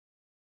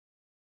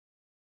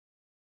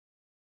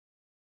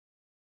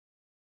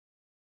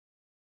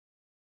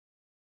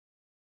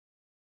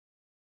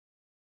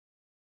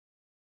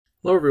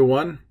Hello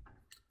everyone,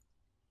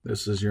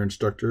 this is your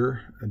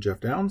instructor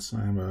Jeff Downs.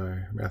 I'm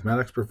a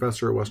mathematics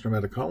professor at Western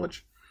Nevada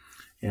College,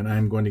 and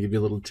I'm going to give you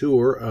a little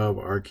tour of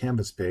our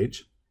Canvas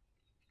page.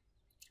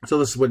 So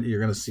this is what you're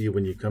going to see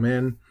when you come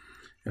in,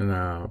 and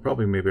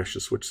probably maybe I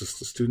should switch this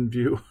to student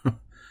view.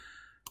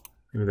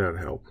 Maybe that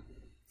would help.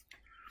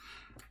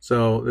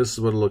 So this is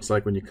what it looks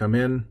like when you come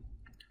in.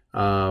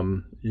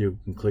 You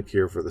can click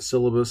here for the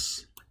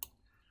syllabus,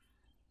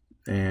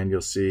 and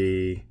you'll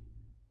see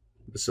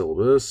the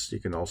syllabus. You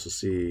can also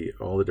see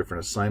all the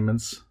different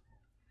assignments.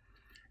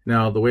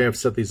 Now, the way I've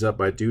set these up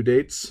by due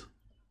dates,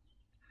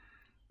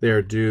 they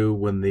are due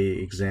when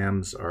the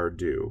exams are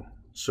due.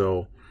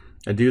 So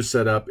I do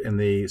set up in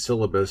the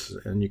syllabus,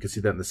 and you can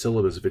see that in the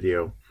syllabus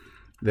video,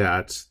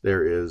 that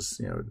there is,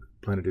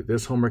 plan to do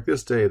this homework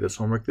this day, this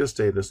homework this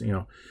day, this,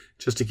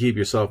 just to keep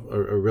yourself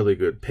a really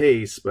good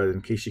pace. But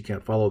in case you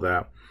can't follow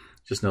that,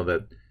 just know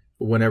that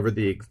whenever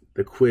the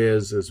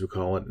quiz, as we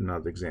call it,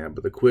 not the exam,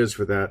 but the quiz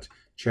for that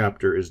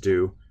chapter is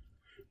due,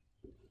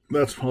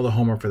 that's all the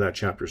homework for that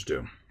chapter is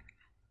due.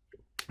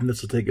 And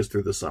this will take us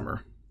through the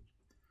summer.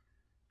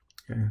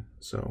 Okay,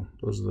 so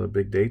those are the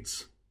big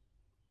dates.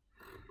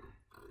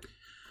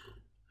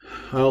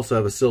 I also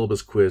have a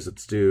syllabus quiz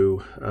that's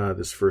due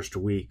this first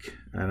week,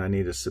 and I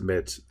need to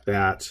submit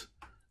that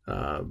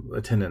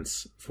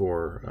attendance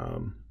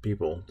for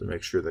people to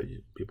make sure that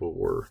people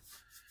were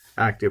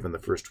active in the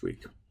first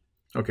week.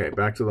 Okay,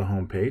 back to the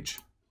home page.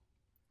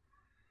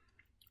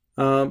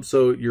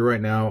 So you're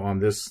right now on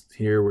this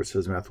here where it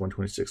says Math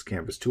 126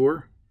 Canvas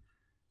Tour.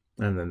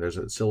 And then there's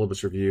a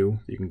syllabus review.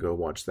 You can go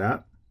watch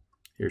that.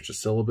 Here's your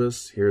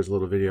syllabus. Here's a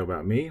little video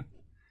about me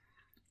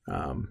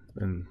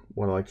and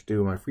what I like to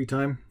do in my free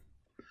time.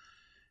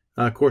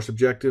 Course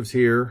objectives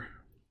here,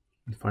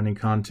 finding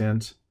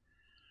content.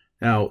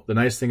 Now, the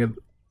nice thing,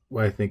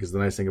 what I think is the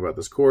nice thing about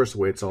this course, the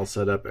way it's all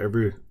set up,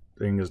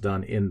 everything is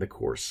done in the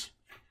course.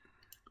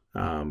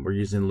 We're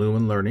using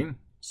Lumen Learning,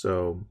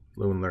 so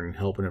Lumen Learning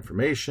help and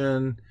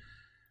information.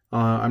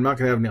 I'm not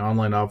going to have any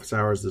online office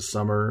hours this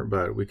summer,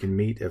 but we can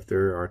meet if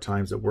there are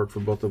times that work for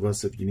both of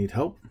us if you need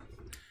help.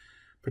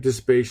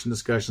 Participation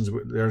discussions,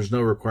 there's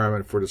no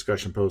requirement for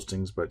discussion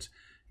postings, but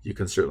you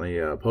can certainly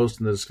post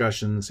in the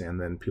discussions and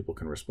then people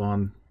can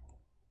respond.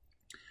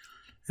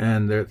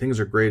 And things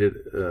are graded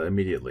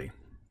immediately.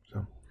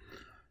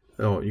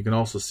 So you can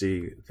also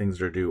see things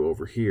that are due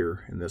over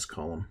here in this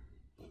column.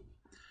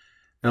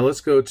 Now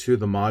let's go to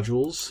the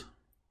modules.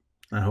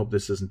 I hope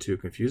this isn't too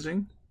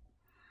confusing.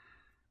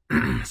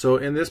 So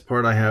in this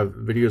part, I have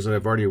videos that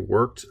I've already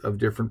worked of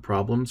different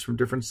problems from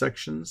different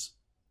sections.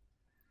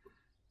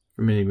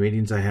 From many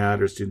meetings I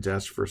had or students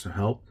asked for some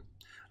help.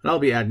 And I'll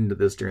be adding to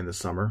this during the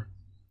summer.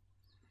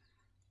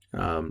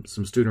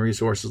 Some student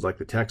resources like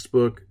the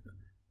textbook.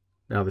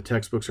 Now the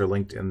textbooks are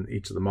linked in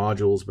each of the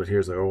modules, but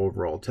here's our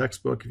overall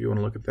textbook if you want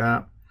to look at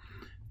that.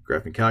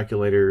 Graphing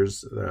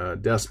calculators,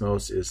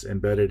 Desmos is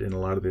embedded in a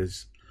lot of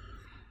these.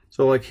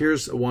 So like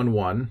here's a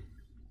 1-1,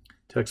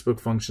 textbook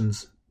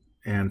functions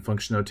and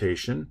function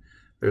notation.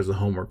 There's the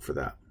homework for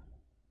that.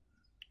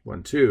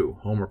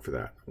 1-2, homework for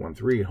that.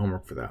 1-3,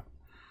 homework for that.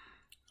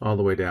 All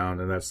the way down,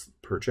 and that's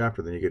per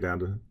chapter. Then you get down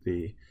to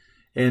the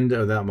end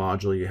of that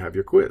module, you have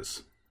your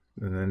quiz.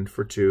 And then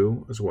for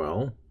 2 as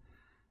well,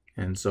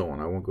 and so on.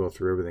 I won't go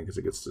through everything because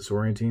it gets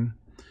disorienting.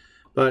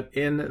 But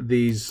in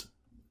these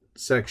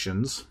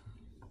sections,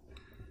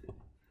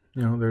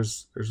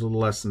 there's little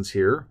lessons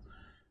here.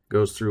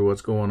 Goes through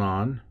what's going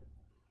on.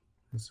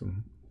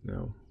 Some,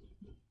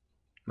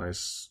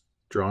 nice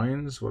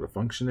drawings, what a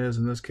function is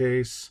in this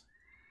case.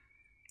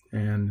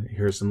 And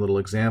here's some little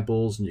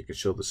examples, and you can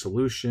show the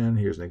solution.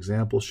 Here's an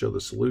example, show the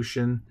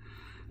solution.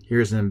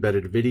 Here's an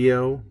embedded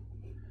video.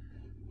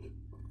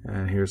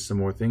 And here's some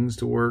more things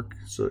to work.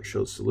 So it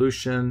shows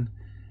solution,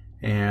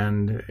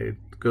 and it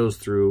goes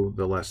through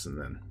the lesson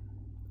then.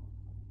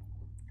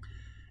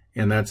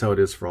 And that's how it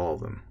is for all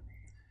of them.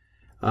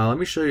 Let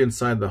me show you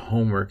inside the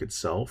homework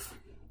itself.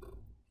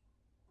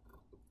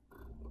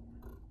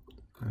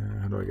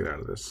 How do I get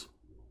out of this?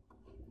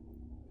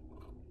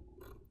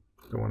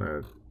 Don't want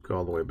to go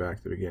all the way back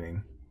to the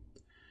beginning.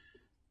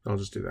 I'll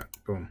just do that.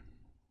 Boom.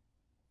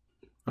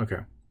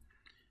 Okay.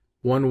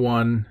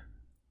 1-1.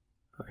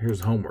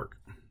 Here's homework.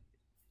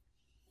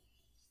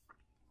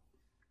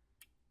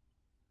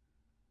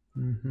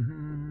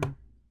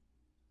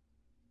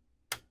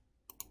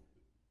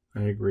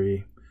 I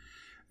agree.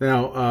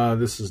 Now,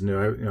 this is new.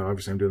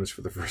 Obviously I'm doing this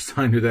for the first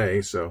time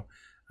today, so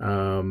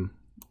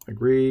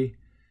agree.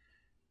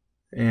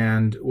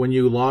 And when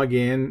you log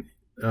in,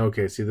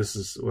 okay, see, this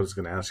is what it's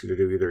going to ask you to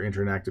do. Either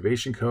enter an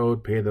activation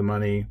code, pay the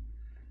money,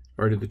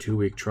 or do the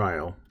 2-week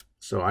trial.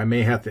 So I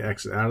may have to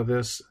exit out of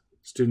this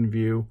student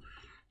view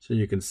so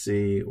you can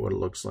see what it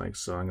looks like.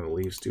 So I'm going to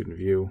leave student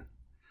view.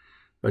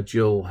 But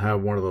you'll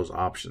have one of those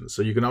options.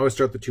 So you can always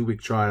start the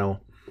 2-week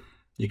trial.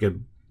 You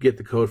can get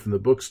the code from the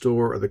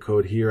bookstore or the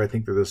code here. I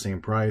think they're the same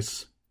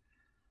price.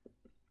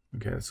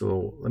 Okay,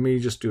 so let me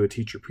just do a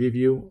teacher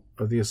preview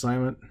of the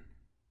assignment.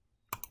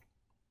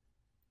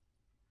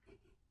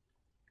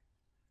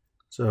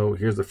 So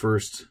here's the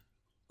first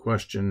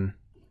question,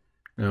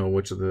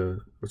 what's going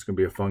to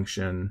be a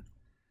function,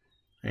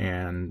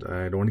 and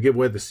I don't want to give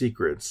away the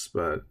secrets,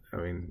 but I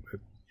mean,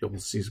 you'll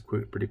see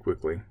pretty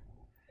quickly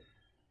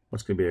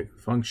what's going to be a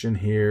function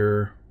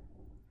here.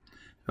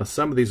 Now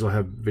some of these will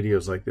have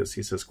videos like this.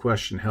 He says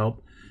question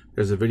help.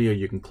 There's a video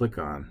you can click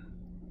on.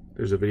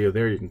 There's a video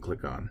there you can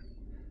click on.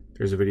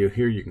 There's a video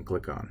here you can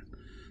click on.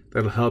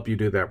 That'll help you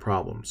do that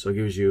problem. So it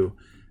gives you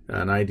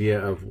an idea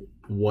of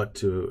what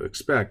to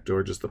expect,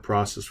 or just the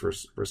process for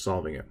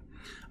solving it.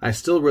 I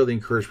still really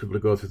encourage people to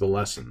go through the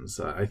lessons.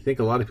 I think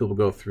a lot of people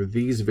go through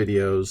these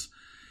videos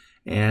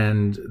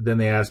and then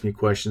they ask me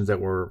questions that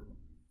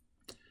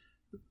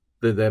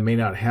may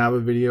not have a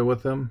video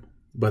with them,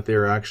 but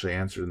they're actually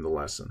answered in the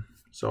lesson.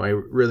 So I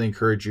really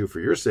encourage you, for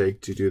your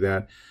sake, to do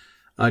that,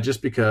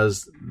 just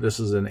because this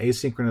is an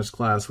asynchronous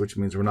class, which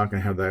means we're not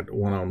going to have that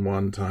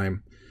one-on-one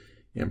time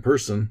in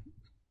person,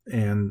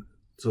 and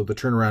so the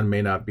turnaround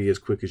may not be as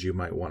quick as you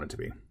might want it to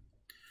be.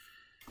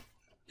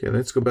 Okay,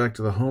 let's go back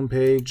to the home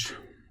page.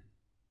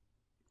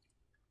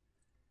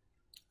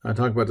 I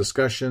talk about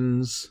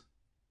discussions.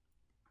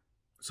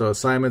 So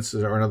assignments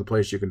are another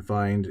place you can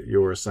find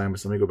your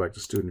assignments. Let me go back to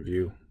student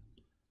view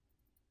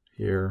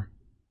here.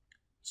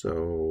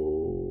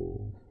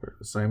 So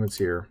assignments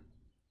here.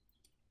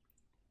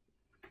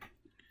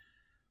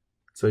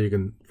 So you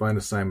can find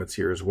assignments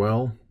here as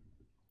well,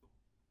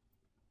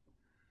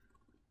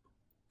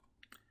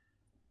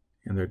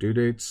 and their due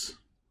dates.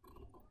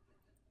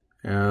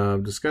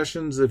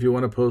 Discussions, if you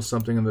want to post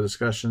something in the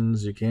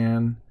discussions, you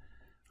can.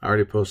 I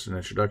already posted an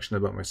introduction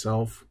about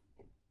myself.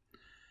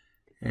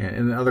 And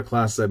in the other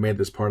classes, I made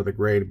this part of the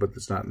grade, but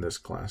it's not in this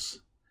class.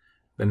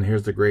 Then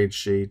here's the grade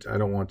sheet. I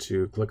don't want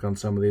to click on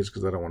some of these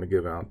because I don't want to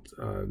give out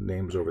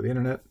names over the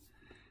internet.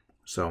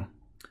 So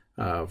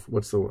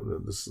what's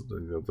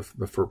the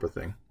FERPA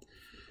thing?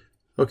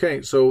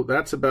 Okay, so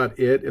that's about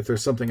it. If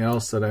there's something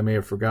else that I may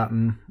have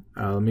forgotten,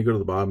 let me go to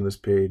the bottom of this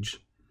page.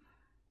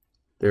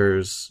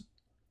 There's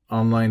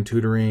online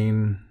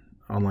tutoring,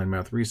 online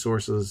math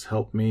resources,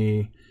 help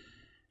me,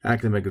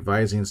 academic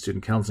advising,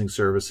 student counseling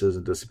services,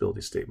 and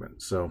disability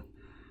statement. So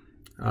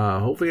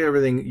hopefully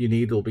everything you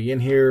need will be in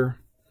here.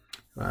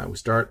 We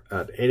start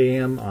at 8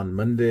 a.m. on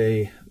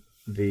Monday,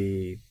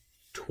 the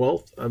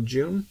 12th of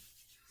June,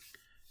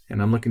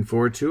 and I'm looking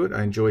forward to it.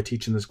 I enjoy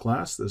teaching this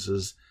class. This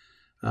is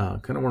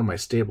kind of one of my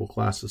stable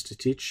classes to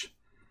teach.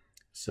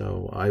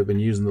 So I've been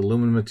using the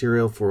Lumen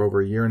material for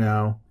over a year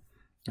now,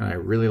 and I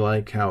really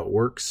like how it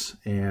works,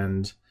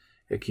 and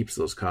it keeps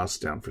those costs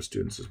down for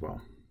students as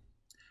well.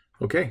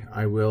 Okay,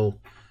 I will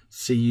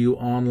see you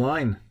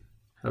online.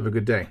 Have a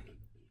good day.